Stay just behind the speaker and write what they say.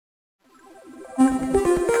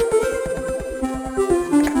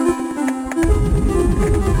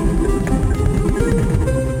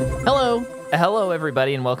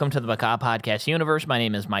everybody, and welcome to the Macaw Podcast Universe. My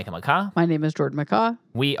name is Micah Macaw. My name is Jordan Macaw.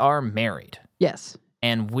 We are married, Yes.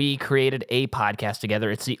 and we created a podcast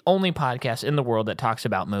together. It's the only podcast in the world that talks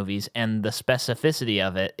about movies, and the specificity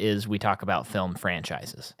of it is we talk about film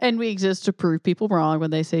franchises. And we exist to prove people wrong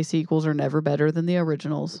when they say sequels are never better than the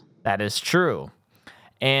originals. That is true.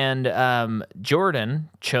 And Jordan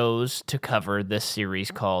chose to cover this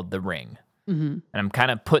series called The Ring. Mm-hmm. And I'm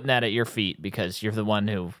kind of putting that at your feet because you're the one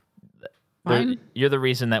who... Fine. You're the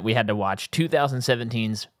reason that we had to watch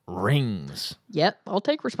 2017's Rings. Yep, I'll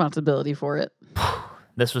take responsibility for it.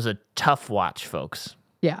 This was a tough watch, folks.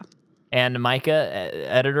 Yeah. And Micah,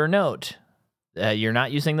 editor note, you're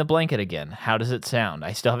not using the blanket again. How does it sound?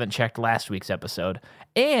 I still haven't checked last week's episode.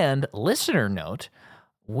 And listener note,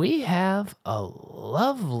 we have a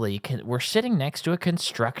lovely... we're sitting next to a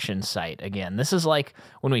construction site again. This is like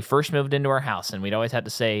when we first moved into our house and we'd always have to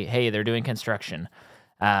say, hey, they're doing construction.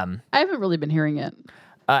 I haven't really been hearing it.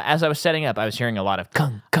 As I was setting up, I was hearing a lot of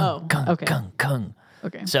kung, kung, kung, okay. kung, kung.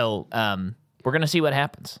 Okay. So we're going to see what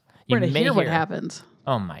happens. We're going to hear what happens.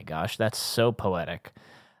 Oh my gosh, that's so poetic.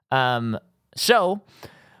 So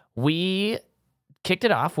we kicked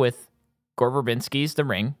it off with Gore Verbinski's The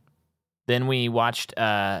Ring. Then we watched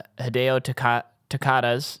Hideo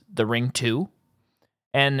Takada's The Ring 2.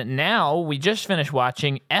 And now we just finished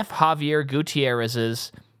watching F. Javier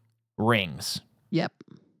Gutierrez's Rings. Yep.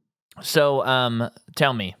 So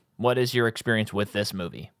tell me, what is your experience with this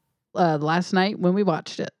movie? Last night when we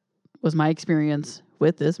watched it was my experience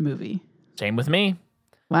with this movie. Same with me.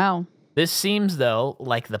 Wow. This seems, though,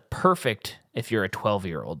 like the perfect if you're a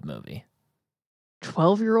 12-year-old movie.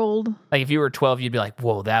 12-year-old? Like, if you were 12, you'd be like,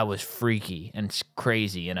 whoa, that was freaky and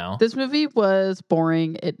crazy, you know? This movie was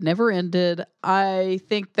boring. It never ended. I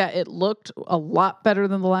think that it looked a lot better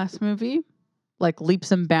than the last movie. Like,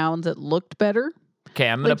 leaps and bounds, it looked better. Okay,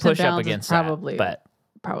 I'm going to push up against probably, that.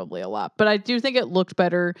 Probably a lot. But I do think it looked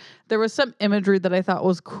better. There was some imagery that I thought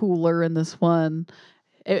was cooler in this one.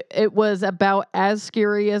 It was about as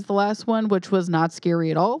scary as the last one, which was not scary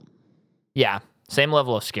at all. Yeah, same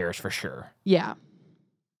level of scares for sure. Yeah.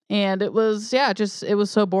 And it was, it was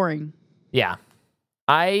so boring. Yeah.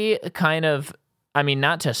 Not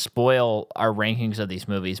to spoil our rankings of these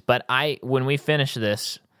movies, but when we finished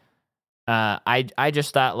this, I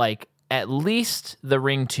just thought, like, at least The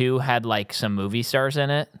Ring 2 had, like, some movie stars in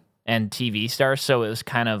it and TV stars, so it was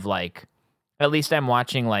kind of like, at least I'm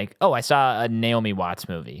watching, like, oh, I saw a Naomi Watts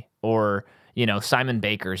movie, or, you know, Simon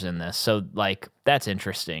Baker's in this, so, like, that's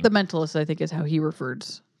interesting. The Mentalist, I think, is how he referred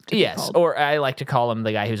to Yes, or I like to call him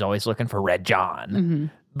the guy who's always looking for Red John. Mm-hmm.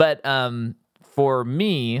 But for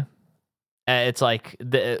me, it's like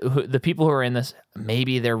the people who are in this,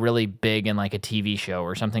 maybe they're really big in, like, a TV show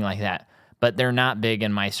or something like that, but they're not big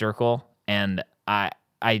in my circle, and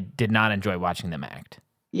I did not enjoy watching them act.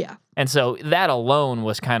 Yeah. And so that alone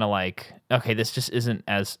was kind of like, okay, this just isn't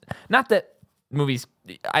as... Not that movies...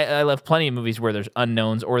 I love plenty of movies where there's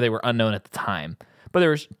unknowns, or they were unknown at the time, but there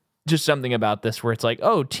was just something about this where it's like,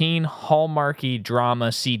 oh, teen Hallmarky drama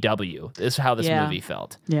CW. This is how this movie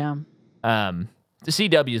felt. Yeah. The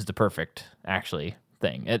CW is the perfect, actually,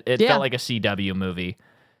 thing. It felt like a CW movie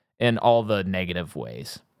in all the negative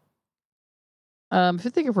ways. If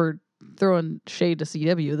you think if we're throwing shade to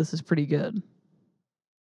CW, this is pretty good.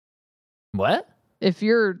 What? If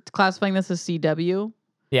you're classifying this as CW,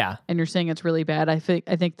 yeah, and you're saying it's really bad, I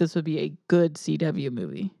think this would be a good CW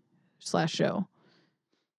movie / show.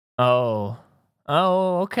 Oh,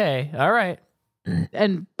 okay, all right.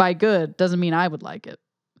 And by good doesn't mean I would like it.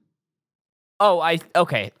 Oh, you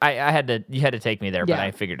had to take me there, but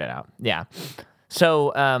I figured it out. Yeah.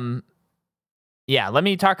 So, let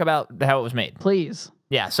me talk about how it was made. Please.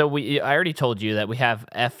 Yeah, so I already told you that we have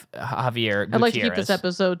F. Javier Gutierrez. I'd like to keep this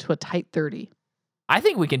episode to a tight 30. I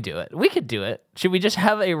think we can do it. We could do it. Should we just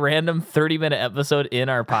have a random 30-minute episode in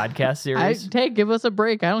our podcast series? Give us a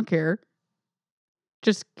break. I don't care.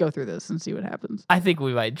 Just go through this and see what happens. I think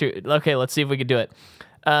we might. Okay, let's see if we can do it.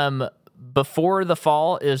 Before the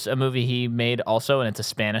Fall is a movie he made also, and it's a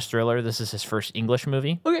Spanish thriller. This is his first English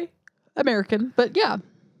movie. Okay. American, but yeah.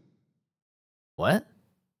 What?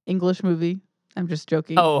 English movie. I'm just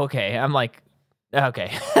joking. Oh, okay. I'm like,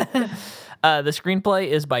 okay. The screenplay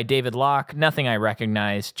is by David Locke, nothing I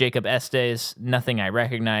recognize. Jacob Estes, nothing I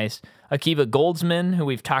recognize. Akiva Goldsman, who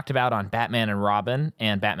we've talked about on Batman and Robin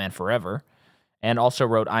and Batman Forever, and also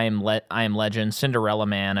wrote I Am Legend, Cinderella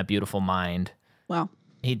Man, A Beautiful Mind. Wow.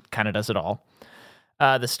 He kind of does it all.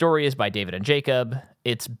 The story is by David and Jacob.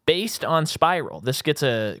 It's based on Spiral. This gets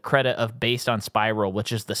a credit of based on Spiral,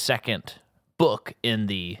 which is the second book in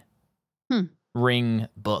the Ring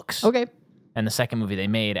books. Okay. And the second movie they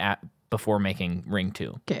made before making Ring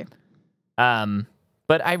 2. Okay.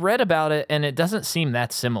 But I read about it, and it doesn't seem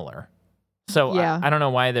that similar. So Yeah. I don't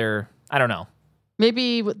know why I don't know.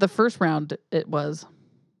 Maybe the first round it was.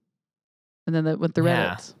 And then with the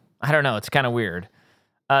Yeah. Reddits. I don't know. It's kind of weird.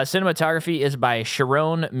 Cinematography is by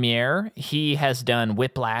Sharon Mier. He has done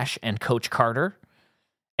Whiplash and Coach Carter.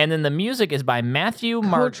 And then the music is by Matthew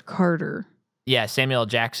Coach Carter. Yeah, Samuel L.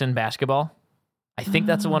 Jackson basketball. I think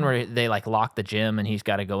that's the one where they like lock the gym and he's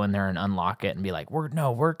got to go in there and unlock it and be like,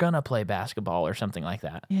 we're gonna play basketball or something like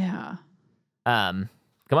that. Yeah. Come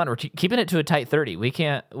on, we're keeping it to a tight 30. We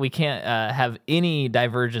can't have any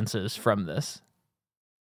divergences from this.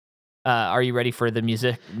 Are you ready for the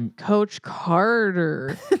music? Coach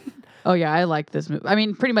Carter. Oh yeah, I like this movie. I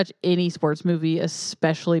mean, pretty much any sports movie,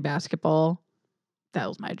 especially basketball. That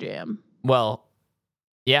was my jam. Well,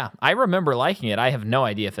 yeah, I remember liking it. I have no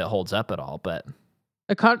idea if it holds up at all, but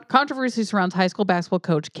A controversy surrounds high school basketball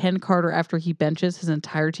coach Ken Carter after he benches his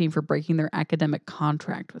entire team for breaking their academic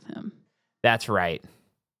contract with him. that's right.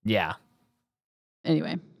 Yeah.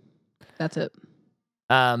 Anyway, that's it.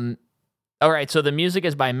 All right, so the music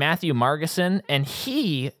is by Matthew Margeson, and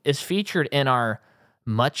he is featured in our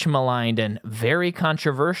much maligned and very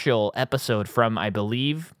controversial episode from, I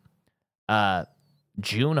believe,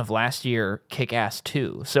 June of last year, Kick-Ass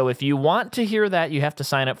 2. So if you want to hear that, you have to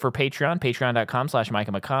sign up for Patreon,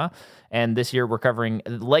 patreon.com/Micah McCaw. And this year we're covering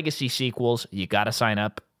legacy sequels. You got to sign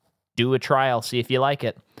up, do a trial, see if you like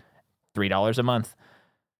it. $3 a month.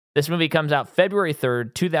 This movie comes out February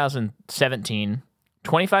 3rd, 2017.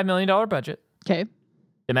 $25 million budget. Okay.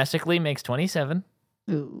 Domestically makes 27.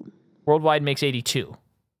 Ooh. Worldwide makes 82.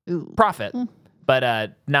 Ooh. Profit,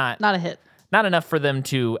 but not a hit. Not enough for them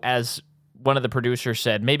to, as one of the producers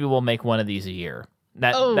said, maybe we'll make one of these a year.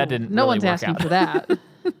 That didn't. No really one's work asking out. for that.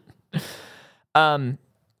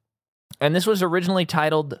 And this was originally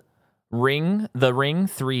titled The Ring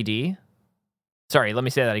 3D. Sorry, let me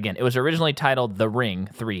say that again. It was originally titled The Ring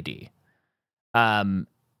 3D.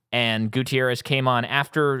 And Gutierrez came on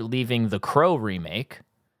after leaving the Crow remake.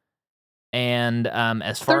 And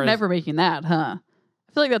as far They're as never making that, huh?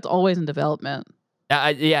 I feel like that's always in development.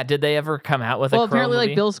 yeah, did they ever come out with a Crow apparently, movie?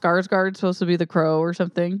 like Bill Skarsgård's supposed to be the Crow or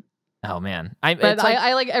something. Oh man, But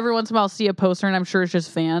I like every once in a while see a poster, and I'm sure it's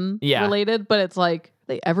just fan related. But it's like, are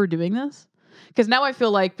they ever doing this? Because now I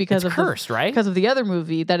feel like because it's of cursed, right? Because of the other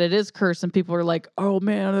movie that it is cursed, and people are like, "Oh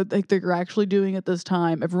man, I think they're actually doing it this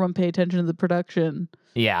time. Everyone pay attention to the production."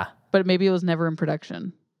 Yeah, but maybe it was never in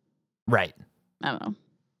production. Right. I don't know.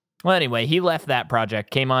 Well, anyway, he left that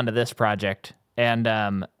project, came on to this project, and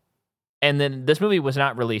then this movie was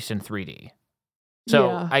not released in 3D. So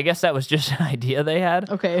Yeah. I guess that was just an idea they had.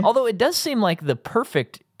 Okay. Although it does seem like the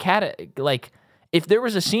perfect like if there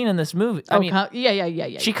was a scene in this movie, I mean,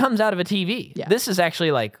 yeah. she comes out of a TV. Yeah. This is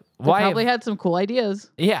actually like They why probably had some cool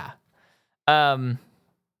ideas. Yeah. And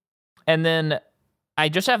then I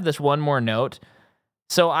just have this one more note.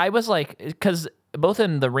 So I was like, because both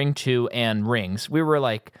in the Ring 2 and Rings, we were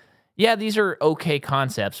like, yeah, these are okay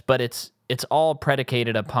concepts, but it's all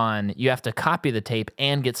predicated upon you have to copy the tape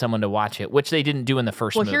and get someone to watch it, which they didn't do in the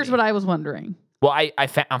first movie. Well, here's what I was wondering. Well, I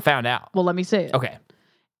found out. Well, let me say it. Okay.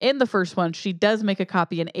 In the first one, she does make a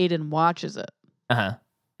copy and Aiden watches it. Uh-huh.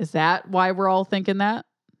 Is that why we're all thinking that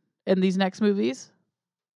in these next movies?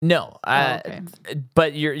 No. Okay.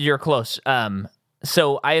 But you're close.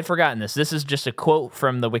 So I had forgotten this. This is just a quote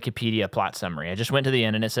from the Wikipedia plot summary. I just went to the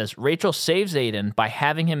end and it says, Rachel saves Aiden by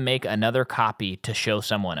having him make another copy to show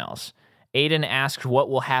someone else. Aiden asks what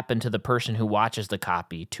will happen to the person who watches the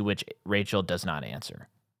copy, to which Rachel does not answer.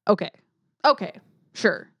 Okay.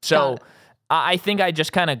 Sure. So I think I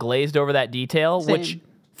just kind of glazed over that detail, Same. which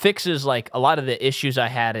fixes like a lot of the issues I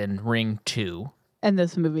had in Ring 2 And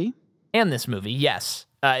this movie. and this movie. Yes.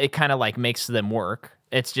 It kind of like makes them work.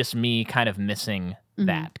 It's just me kind of missing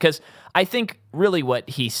that. Because I think really what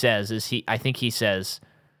he says is I think he says,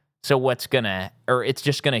 so what's gonna, or it's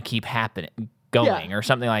just gonna keep going or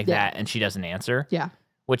something like that. And she doesn't answer. Yeah.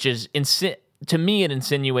 Which is, to me, it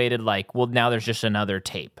insinuated like, well, now there's just another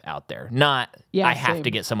tape out there. Not, I have same.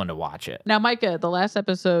 to get someone to watch it. Now, Micah, the last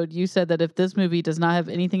episode, you said that if this movie does not have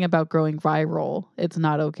anything about growing viral, it's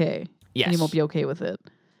not okay. Yes. And you won't be okay with it.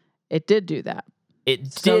 It did do that.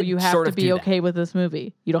 So you have sort to of be do okay with this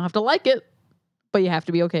movie. You don't have to like it, but you have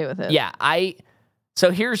to be okay with it. Yeah,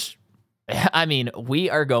 so here's, I mean, we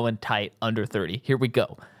are going tight under 30. Here we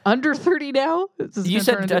go. Under 30 now? You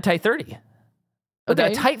said a tight 30.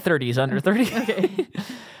 Okay. A tight 30 is under 30. Okay.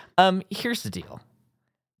 Here's the deal.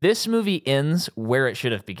 This movie ends where it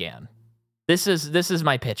should have began. This is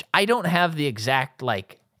my pitch. I don't have the exact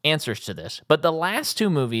like answers to this, but the last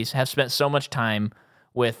two movies have spent so much time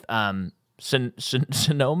with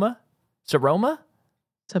Sonoma? Samara?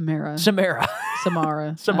 Samara.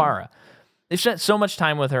 They spent so much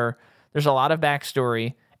time with her. There's a lot of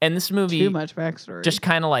backstory, and this movie Too much backstory. just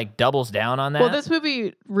kind of like doubles down on that. Well, this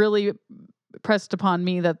movie really pressed upon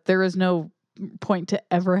me that there is no point to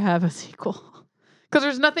ever have a sequel because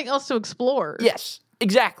there's nothing else to explore. Yes,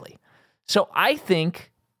 exactly. So I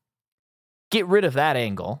think get rid of that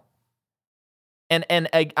angle. And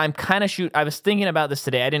I'm kind of I was thinking about this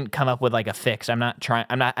today. I didn't come up with like a fix. I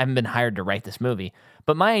haven't been hired to write this movie.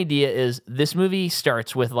 But my idea is this movie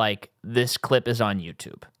starts with like this clip is on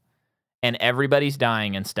YouTube and everybody's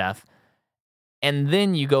dying and stuff. And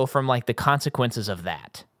then you go from like the consequences of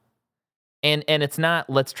that. And it's not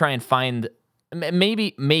let's try and find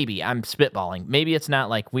maybe I'm spitballing. Maybe it's not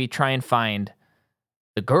like we try and find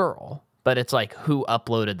the girl, but it's like who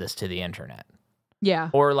uploaded this to the internet.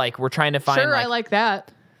 Yeah. Or like we're trying to find. Sure, I like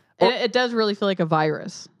that. It does really feel like a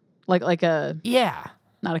virus, like a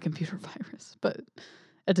not a computer virus, but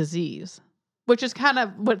a disease, which is kind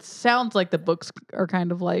of what sounds like the books are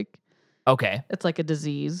kind of like. Okay. It's like a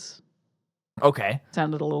disease. Okay.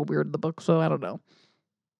 Sounded a little weird in the book, so I don't know.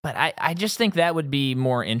 But I just think that would be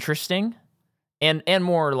more interesting, and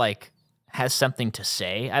more like has something to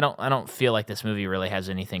say. I don't feel like this movie really has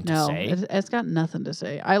anything to say. It's got nothing to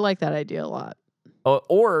say. I like that idea a lot.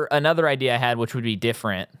 Or another idea I had, which would be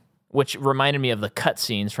different, which reminded me of the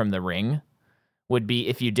cutscenes from The Ring, would be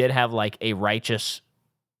if you did have like a righteous,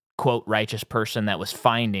 quote, righteous person that was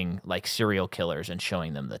finding like serial killers and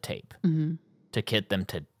showing them the tape to get them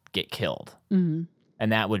to get killed. Mm-hmm.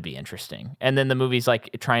 And that would be interesting. And then the movie's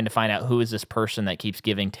like trying to find out who is this person that keeps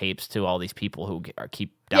giving tapes to all these people who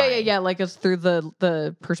keep dying. Yeah. Like it's through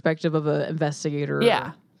the perspective of an investigator.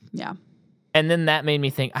 Yeah. Yeah. And then that made me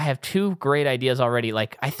think, I have two great ideas already.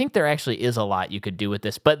 Like, I think there actually is a lot you could do with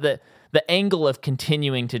this, but the angle of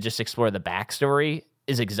continuing to just explore the backstory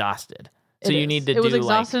is exhausted. So you need to do it was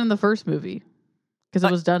exhausted in the first movie because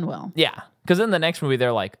it was done well. Yeah. Because in the next movie,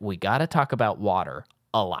 they're like, we got to talk about water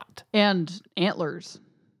a lot. And antlers.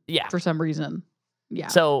 Yeah. For some reason. Yeah.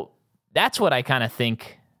 So that's what I kind of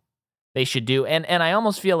think they should do. And I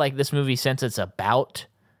almost feel like this movie, since it's about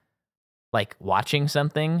like watching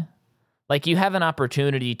something, like you have an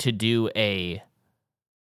opportunity to do a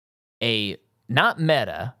not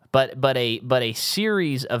meta, but a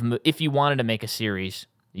series of if you wanted to make a series,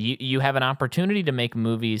 you have an opportunity to make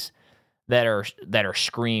movies that are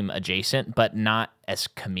Scream adjacent, but not as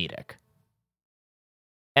comedic.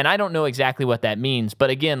 And I don't know exactly what that means, but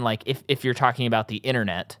again, like if you're talking about the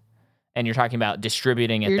internet and you're talking about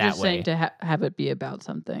distributing it you're that just way, saying to have it be about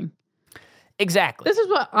something. Exactly. This is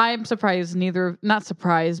what I'm surprised. Not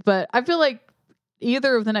surprised, but I feel like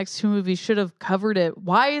either of the next two movies should have covered it.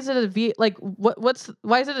 Why is it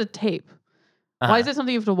why is it a tape? Why is it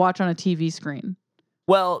something you have to watch on a TV screen?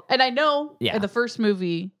 Well, and I know in the first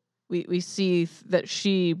movie we see that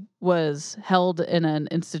she was held in an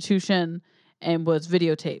institution and was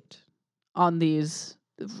videotaped on these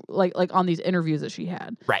like on these interviews that she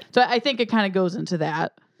had. Right. So I think it kind of goes into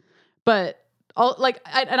that, but.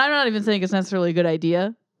 And I'm not even saying it's necessarily a good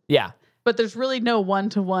idea. Yeah. But there's really no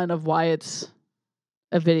one-to-one of why it's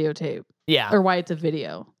a videotape. Yeah. Or why it's a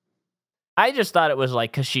video. I just thought it was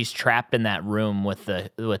like because she's trapped in that room with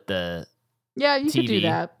the yeah, you TV, could do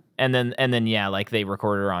that. And then yeah, like they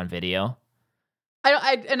record her on video.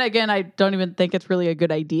 And again, I don't even think it's really a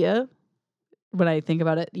good idea when I think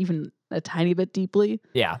about it even a tiny bit deeply.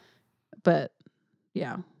 Yeah. But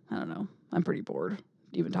yeah, I don't know. I'm pretty bored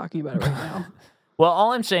even talking about it right now. Well,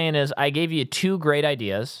 all I'm saying is I gave you two great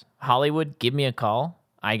ideas. Hollywood, give me a call.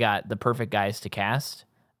 I got the perfect guys to cast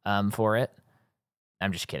for it.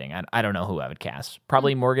 I'm just kidding. I don't know who I would cast.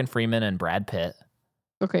 Probably Morgan Freeman and Brad Pitt.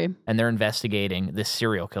 Okay. And they're investigating this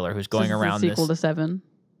serial killer who's going around the sequel to Seven.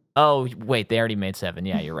 Oh, wait, they already made 7.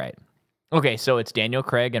 Yeah, you're right. Okay, so it's Daniel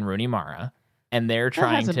Craig and Rooney Mara, and they're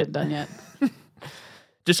trying that hasn't been done yet.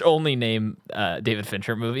 Just only name David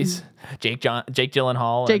Fincher movies. Jake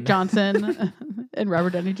Gyllenhaal. Jake Johnson and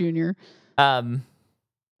Robert Downey Jr.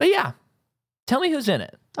 But yeah, tell me who's in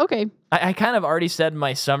it. Okay. I kind of already said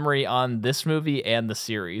my summary on this movie and the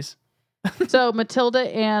series. So Matilda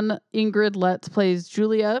Ann Ingrid Letts plays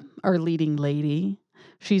Julia, our leading lady.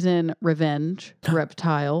 She's in Revenge,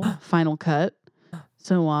 Reptile, Final Cut,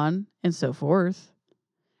 so on and so forth.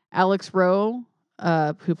 Alex Rowe,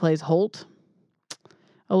 who plays Holt.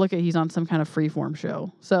 Oh, look, he's on some kind of freeform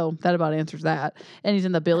show. So that about answers that. And he's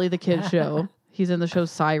in the Billy the Kid show. He's in the show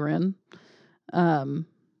Siren. And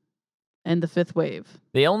The Fifth Wave.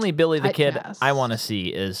 The only Billy the Kid Typecast. I want to see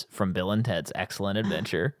is from Bill and Ted's Excellent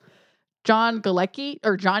Adventure. Johnny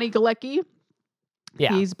Galecki,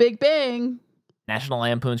 Yeah. He's Big Bang. National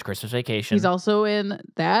Lampoon's Christmas Vacation. He's also in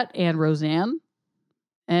that and Roseanne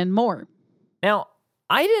and more. Now,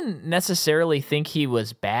 I didn't necessarily think he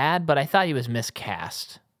was bad, but I thought he was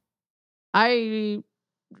miscast. Yeah.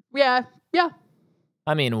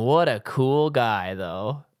 I mean, what a cool guy,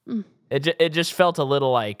 though. Mm. It just felt a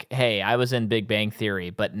little like, hey, I was in Big Bang Theory,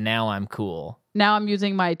 but now I'm cool. Now I'm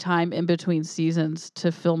using my time in between seasons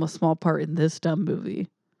to film a small part in this dumb movie.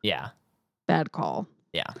 Yeah. Bad call.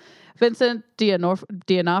 Yeah. Vincent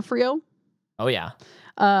D'Onofrio. Oh, yeah.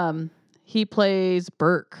 He plays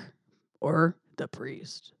Burke, or the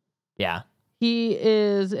priest. Yeah. He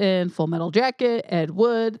is in Full Metal Jacket, Ed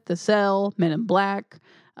Wood, The Cell, Men in Black.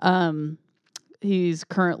 He's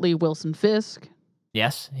currently Wilson Fisk.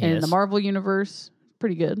 Yes, he in is. the Marvel Universe.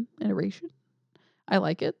 Pretty good iteration. I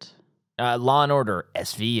like it. Law and Order,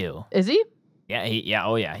 SVU. Is he? Yeah,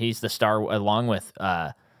 oh yeah. He's the star along with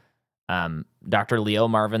Dr. Leo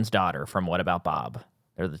Marvin's daughter from What About Bob.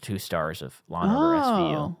 They're the two stars of Law and Order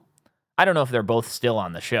SVU. I don't know if they're both still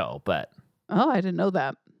on the show, but... Oh, I didn't know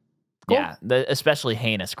that. Cool. Yeah, especially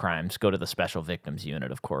heinous crimes go to the Special Victims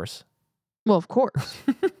Unit, of course. Well, of course.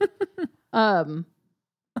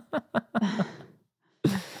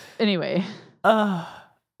 Anyway,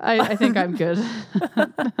 I think I'm good.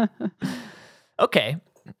 Okay,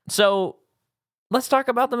 so let's talk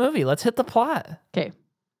about the movie. Let's hit the plot. Okay.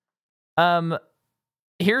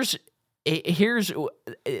 Here's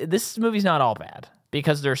this movie's not all bad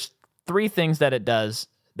because there's 3 things that it does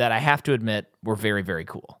that I have to admit were very, very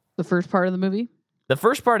cool. The first part of the movie? The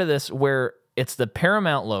first part of this where it's the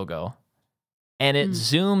Paramount logo and it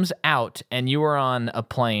zooms out and you are on a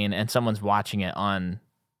plane and someone's watching it on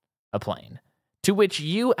a plane. To which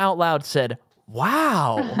you out loud said,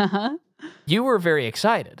 "Wow." You were very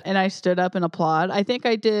excited. And I stood up and applaud. I think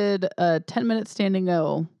I did a 10-minute standing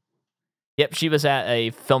O. Yep, she was at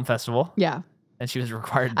a film festival. Yeah. And she was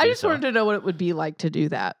required to do I just so. wanted to know what it would be like to do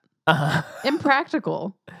that.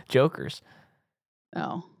 Impractical. Jokers.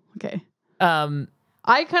 Oh, okay.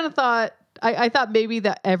 I kind of thought, I thought maybe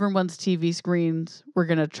that everyone's TV screens were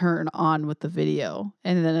going to turn on with the video.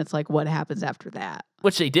 And then it's like, what happens after that?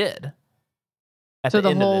 Which they did. At So the the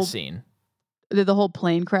end of whole- this scene. Did the whole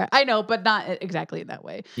plane crash? I know, but not exactly in that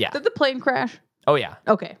way. Yeah. Did the plane crash? Oh, yeah.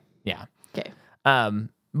 Okay. Yeah. Okay.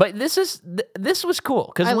 But this was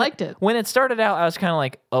cool because I liked it. When it started out, I was kind of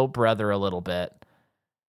like, "Oh, brother," a little bit.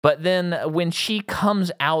 But then when she comes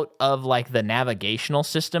out of like the navigational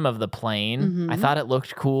system of the plane, I thought it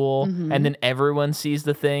looked cool. And then everyone sees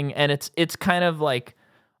the thing, and it's kind of like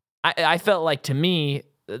I felt like, to me,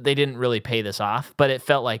 they didn't really pay this off, but it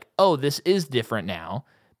felt like, oh, this is different now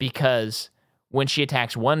because when she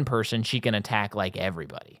attacks one person, she can attack like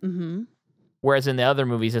everybody. Mm-hmm. Whereas in the other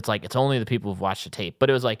movies, it's like, it's only the people who've watched the tape. But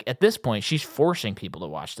it was like, at this point, she's forcing people to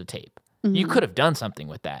watch the tape. You could have done something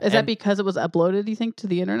with that. Is that because it was uploaded, you think, to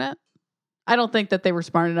the internet? I don't think that they were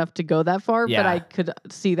smart enough to go that far, Yeah. but I could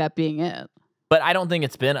see that being it. But I don't think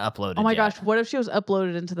it's been uploaded Oh my yet. gosh, what if she was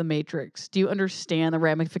uploaded into the Matrix? Do you understand the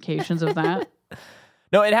ramifications of that?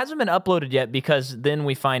 No, it hasn't been uploaded yet because then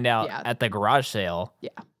we find out Yeah. at the garage sale Yeah.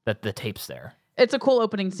 that the tape's there. It's a cool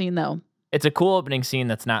opening scene, though. It's a cool opening scene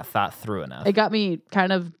that's not thought through enough. It got me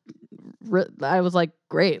kind of, I was like,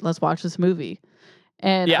 great, let's watch this movie.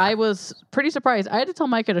 And Yeah. I was pretty surprised. I had to tell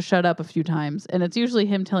Micah to shut up a few times, and it's usually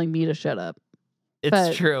him telling me to shut up. It's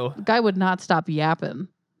but- true. The guy would not stop yapping.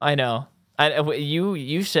 I know.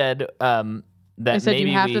 You said that I said, maybe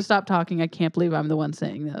you have to stop talking. I can't believe I'm the one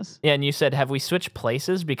saying this. Yeah, and you said, have we switched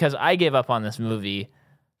places? Because I gave up on this movie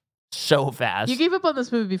so fast. You gave up on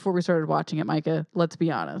this movie before we started watching it, Micah. Let's be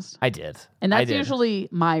honest. I did. And I that's did. usually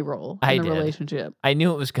my role in I a did. relationship. I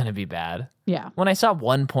knew it was going to be bad. Yeah. When I saw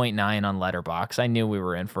 1.9 on Letterboxd, I knew we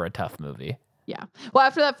were in for a tough movie. Yeah. Well,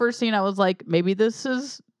 after that first scene, I was like, maybe this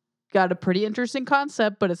has got a pretty interesting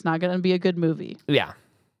concept, but it's not going to be a good movie. Yeah.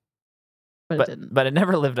 But it didn't. But it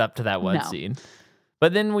never lived up to that one No. scene.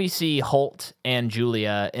 But then we see Holt and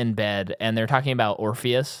Julia in bed, and they're talking about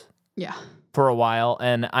Orpheus Yeah. for a while,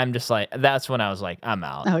 and I'm just like, that's when I was like, I'm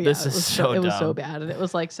out. Oh, yeah. This it is was so dumb. It was so bad. And it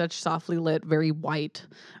was like such softly lit, very white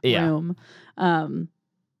Yeah. room.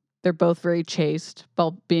 They're both very chaste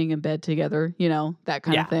while being in bed together, that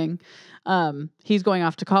kind Yeah. of thing. He's going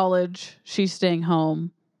off to college. She's staying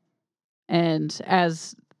home. And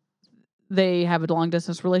as they have a long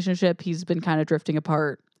distance relationship, he's been kind of drifting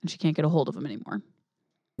apart and she can't get a hold of him anymore.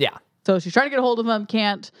 Yeah. So she's trying to get a hold of him,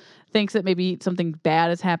 can't, thinks that maybe something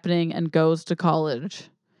bad is happening and goes to college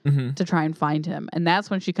Mm-hmm. to try and find him. And that's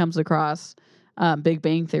when she comes across Big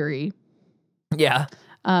Bang Theory. Yeah.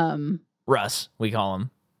 Um, Russ, we call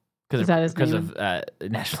him. Is that his because name? of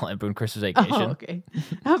National Lampoon Christmas Oh, Vacation. okay.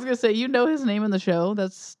 I was gonna say, you know his name in the show.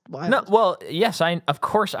 That's wild. No, well, yes, of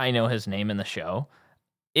course I know his name in the show.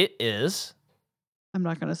 It is. I'm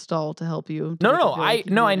not gonna stall to help you. No,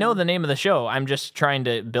 I know the name of the show. I'm just trying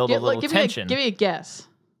to build a little tension. Give me a guess.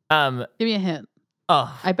 Give me a hint.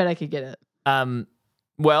 Oh, I bet I could get it.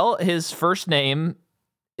 Well, his first name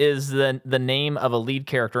is the name of a lead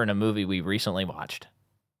character in a movie we recently watched.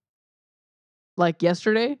 Like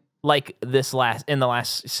yesterday? Like in the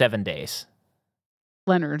last 7 days.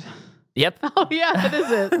 Leonard. Yep. Oh yeah, that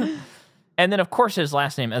is it. And then of course his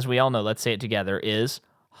last name, as we all know, let's say it together, is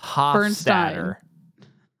Hofstadter.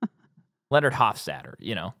 Leonard Hofstadter,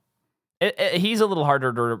 you know. He's a little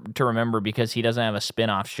harder to remember because he doesn't have a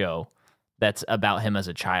spin-off show that's about him as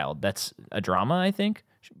a child. That's a drama, I think.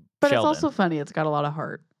 But Sheldon. It's also funny. It's got a lot of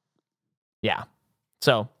heart. Yeah.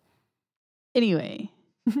 So. Anyway.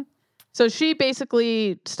 So she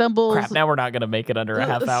basically stumbles. Crap, now we're not going to make it under a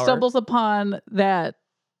half hour. Stumbles upon that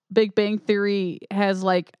Big Bang Theory has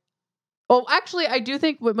like. Oh, actually, I do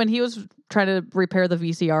think when he was trying to repair the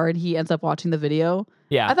VCR and he ends up watching the video.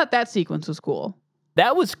 Yeah. I thought that sequence was cool.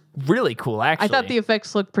 That was really cool, actually. I thought the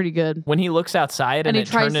effects looked pretty good. When he looks outside and he it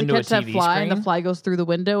tries turned to into a catch that TV fly screen. and the fly goes through the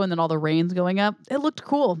window and then all the rain's going up. It looked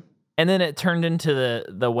cool. And then it turned into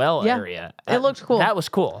the well area. It looked cool. That was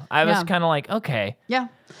cool. I was kind of like, okay. Yeah.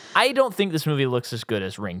 I don't think this movie looks as good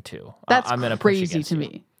as Ring 2. That's I'm gonna crazy push against to you.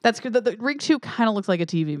 me. That's good. The Ring 2 kind of looks like a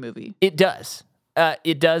TV movie. It does.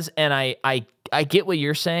 And I get what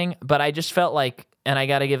you're saying, but I just felt like, and I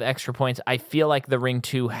got to give extra points, I feel like the Ring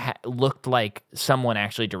 2 looked like someone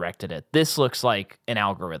actually directed it. This looks like an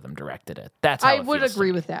algorithm directed it. That's how I it would feels to agree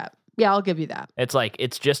me. with that. Yeah, I'll give you that. It's like,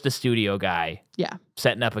 it's just a studio guy Yeah,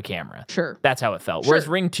 setting up a camera. sure. That's how it felt. Sure. Whereas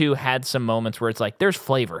Ring 2 had some moments where it's like, there's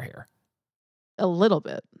flavor here. A little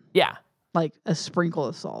bit. Yeah. Like a sprinkle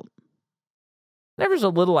of salt. There was a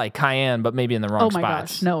little like cayenne, but maybe in the wrong Oh my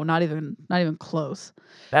spots. gosh. No, not even close.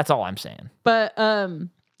 That's all I'm saying. But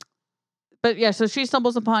yeah, so she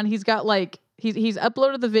stumbles upon he's got like he's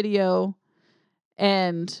uploaded the video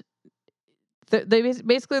and they're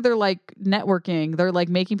like networking. They're like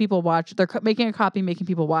making people watch. They're making a copy, making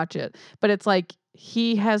people watch it. But it's like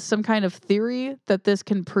he has some kind of theory that this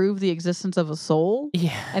can prove the existence of a soul.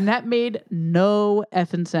 Yeah. And that made no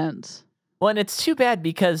effing sense. Well, and it's too bad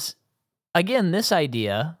because, again, this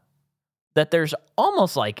idea that there's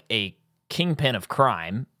almost like a kingpin of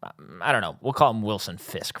crime. I don't know. We'll call him Wilson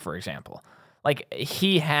Fisk, for example. Like,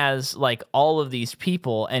 he has, like, all of these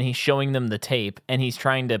people, and he's showing them the tape, and he's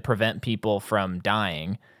trying to prevent people from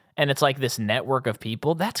dying. And it's like this network of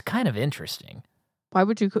people. That's kind of interesting. Why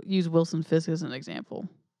would you use Wilson Fisk as an example?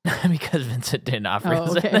 Because Vincent D'Onofrio.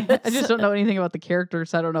 Oh, okay. I just don't know anything about the character,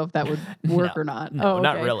 so I don't know if that would work or not. No, oh, okay.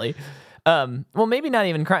 not really. Well, maybe not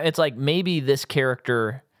even crime. It's like maybe this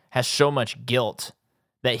character has so much guilt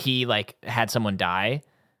that he like had someone die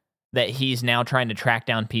that he's now trying to track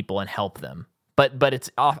down people and help them. But it's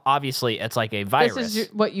obviously it's like a virus. This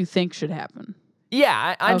is what you think should happen.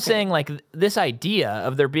 Yeah, I'm Okay. saying like this idea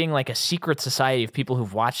of there being like a secret society of people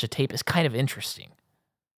who've watched the tape is kind of interesting.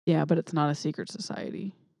 Yeah, but it's not a secret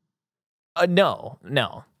society. No.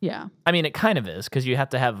 Yeah. I mean, it kind of is because you have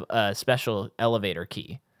to have a special elevator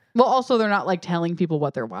key. Well, also, they're not like telling people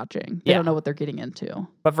what they're watching. They Yeah. don't know what they're getting into.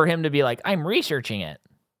 But for him to be like, I'm researching it,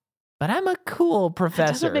 but I'm a cool That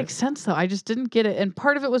professor. doesn't make sense, though. I just didn't get it. And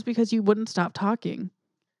part of it was because you wouldn't stop talking.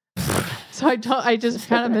 So I just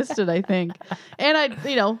kind of missed it, I think.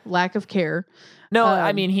 And lack of care. No,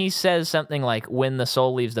 I mean, he says something like, when the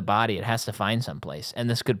soul leaves the body, it has to find someplace. And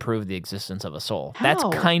this could prove the existence of a soul. That's How?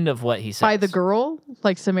 kind of what he says. By the girl,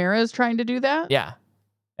 like Samara is trying to do that? Yeah.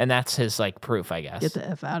 And that's his, like, proof, I guess. Get the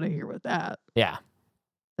F out of here with that. Yeah.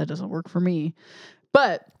 That doesn't work for me.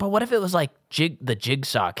 But But what if it was like the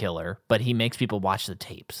Jigsaw Killer, but he makes people watch the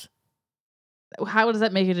tapes? how does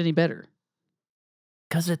that make it any better?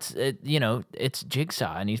 Because it's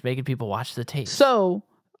Jigsaw, and he's making people watch the tapes. So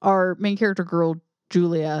our main character girl,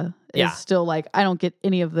 Julia, is Yeah. still like, I don't get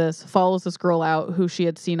any of this, follows this girl out who she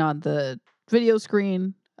had seen on the video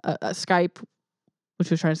screen, Skype, which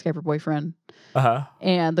she was trying to Skype her boyfriend. Uh-huh.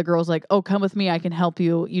 And the girl's like, oh, come with me. I can help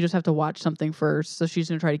you. You just have to watch something first. So she's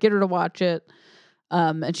going to try to get her to watch it.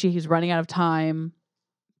 And he's running out of time.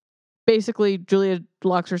 Basically, Julia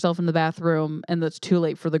locks herself in the bathroom, and it's too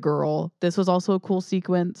late for the girl. This was also a cool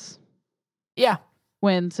sequence. Yeah.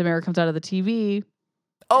 When Samara comes out of the TV,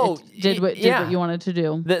 Oh, it did what you wanted to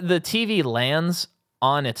do. The TV lands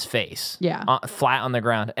on its face. Yeah. Flat on the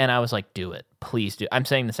ground. And I was like, do it. Please do. I'm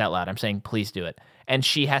saying this out loud. I'm saying, please do it. And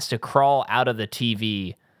she has to crawl out of the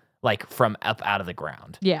TV, like from up out of the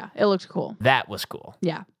ground. Yeah, it looked cool. That was cool.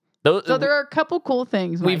 Yeah. So there are a couple cool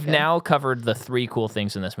things. We've Micah. now covered the 3 cool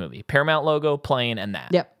things in this movie: Paramount logo, plane, and that.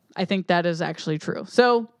 Yep, I think that is actually true.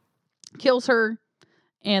 So kills her,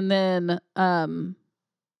 and then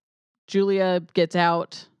Julia gets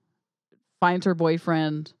out, finds her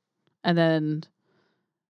boyfriend, and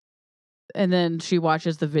then she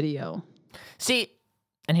watches the video. See,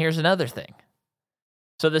 and here's another thing.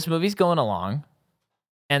 So this movie's going along,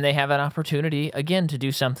 and they have an opportunity again to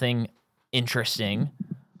do something interesting.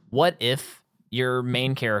 What if your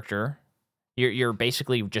main character, you're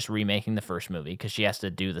basically just remaking the first movie because she has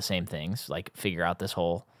to do the same things, like figure out this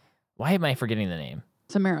whole, why am I forgetting the name?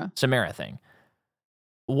 Samara thing.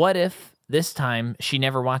 What if this time she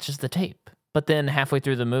never watches the tape, but then halfway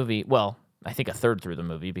through the movie, well, I think a third through the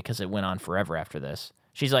movie because it went on forever after this,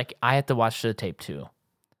 she's like, I have to watch the tape too.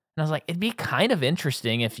 And I was like, it'd be kind of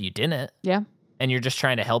interesting if you didn't. Yeah. And you're just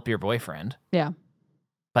trying to help your boyfriend. Yeah.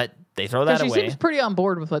 But they throw that away. She seems pretty on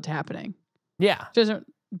board with what's happening. Yeah. She doesn't,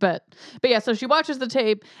 but yeah, so she watches the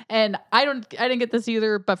tape, and I didn't get this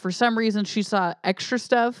either, but for some reason she saw extra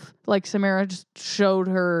stuff. Like Samara just showed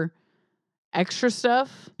her extra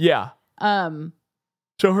stuff. Yeah. So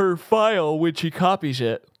her file, when she copies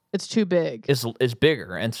it, it's too big. Is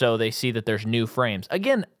bigger, and so they see that there's new frames.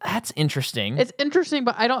 Again, that's interesting. It's interesting,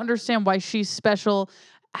 but I don't understand why she's special.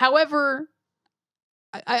 However,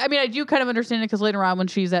 I mean, I do kind of understand it because later on when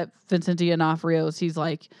she's at Vincent D'Onofrio's, he's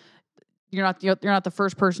like, you're not the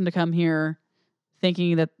first person to come here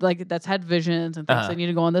thinking that, like, that's had visions and thinks they need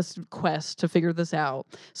to go on this quest to figure this out.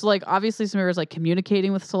 So, like, obviously Samara's like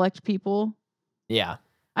communicating with select people. Yeah.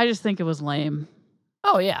 I just think it was lame.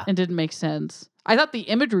 Oh, yeah. And didn't make sense. I thought the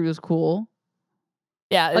imagery was cool.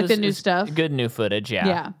 Yeah. Like the new stuff. Good new footage, yeah.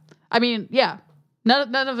 Yeah. I mean, yeah.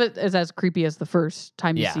 None of it is as creepy as the first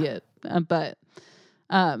time you see it. But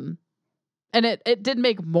and it did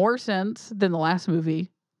make more sense than the last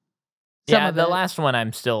movie. The last one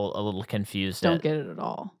I'm still a little confused. Don't get it at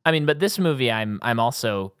all. I mean, but this movie I'm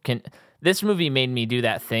also this movie made me do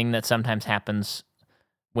that thing that sometimes happens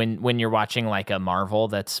when you're watching like a Marvel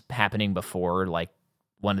that's happening before like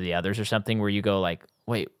one of the others or something, where you go like,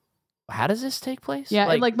 wait, how does this take place?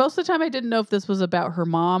 Yeah, and like most of the time I didn't know if this was about her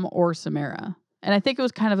mom or Samara. And I think it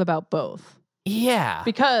was kind of about both. Yeah.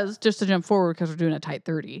 Because, just to jump forward, because we're doing a tight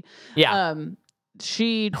 30. Yeah.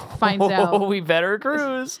 She finds out. We better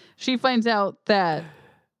cruise. She finds out that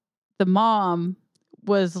the mom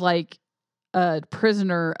was like a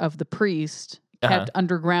prisoner of the priest, kept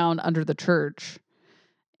underground under the church.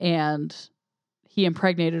 And he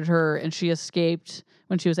impregnated her, and she escaped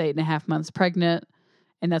when she was 8.5 months pregnant.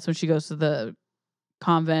 And that's when she goes to the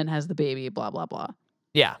convent, has the baby, blah, blah, blah.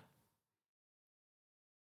 Yeah.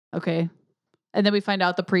 Okay. And then we find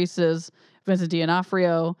out the priest is Vincent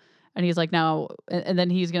D'Onofrio, and he's like, now, and then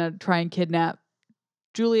he's going to try and kidnap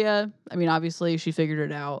Julia. I mean, obviously she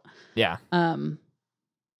figured it out. Yeah. I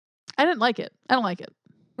didn't like it. I don't like it.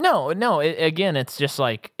 No. Again, it's just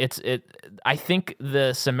like, I think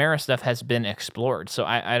the Samara stuff has been explored. So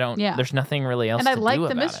I don't, there's nothing really else and to I do like the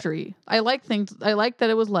about mystery. I like things. I like that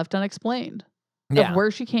it was left unexplained. Yeah. Of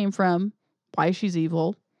where she came from, why she's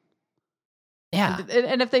evil. Yeah.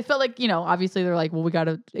 And if they felt like, obviously they're like, well, we got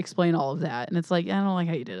to explain all of that. And it's like, I don't like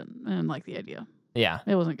how you did it. I didn't like the idea. Yeah.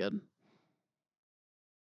 It wasn't good.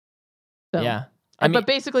 So, yeah. But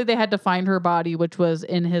basically they had to find her body, which was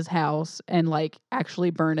in his house, and like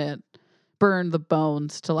actually burn the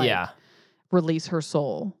bones to like release her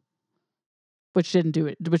soul, which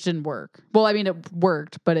didn't work. Well, I mean, it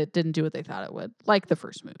worked, but it didn't do what they thought it would, like the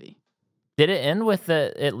first movie. Did it end with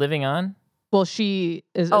it living on? Well, she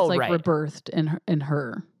is rebirthed in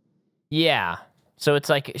her. Yeah. So it's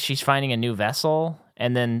like she's finding a new vessel,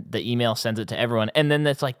 and then the email sends it to everyone. And then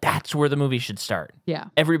it's like, that's where the movie should start. Yeah.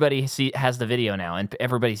 Everybody has the video now, and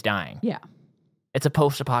everybody's dying. Yeah. It's a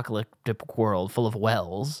post-apocalyptic world full of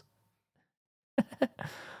wells.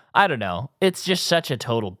 I don't know. It's just such a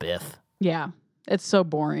total biff. Yeah. It's so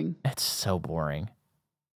boring. It's so boring.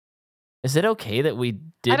 Is it okay that we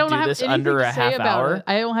did do this under a half hour?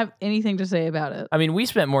 I don't have anything to say about it. I mean, we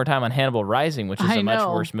spent more time on Hannibal Rising, which is a much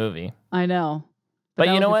worse movie. I know. But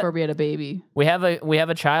you know what? Before we had a baby. We have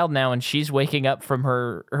a child now, and she's waking up from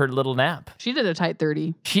her little nap. She did a tight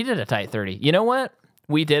 30. She did a tight 30. You know what?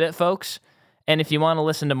 We did it, folks. And if you want to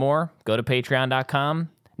listen to more, go to patreon.com.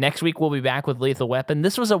 Next week, we'll be back with Lethal Weapon.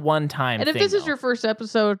 This was a one-time thing. And if this is your first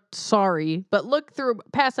episode, sorry. But look through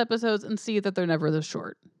past episodes and see that they're never this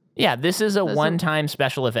short. Yeah, this is a one-time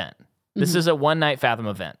special event. This is a one-night Fathom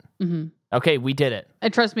event. Mm-hmm. Okay, we did it.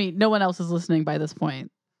 And trust me, no one else is listening by this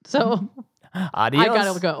point. So adios. I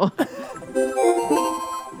gotta go.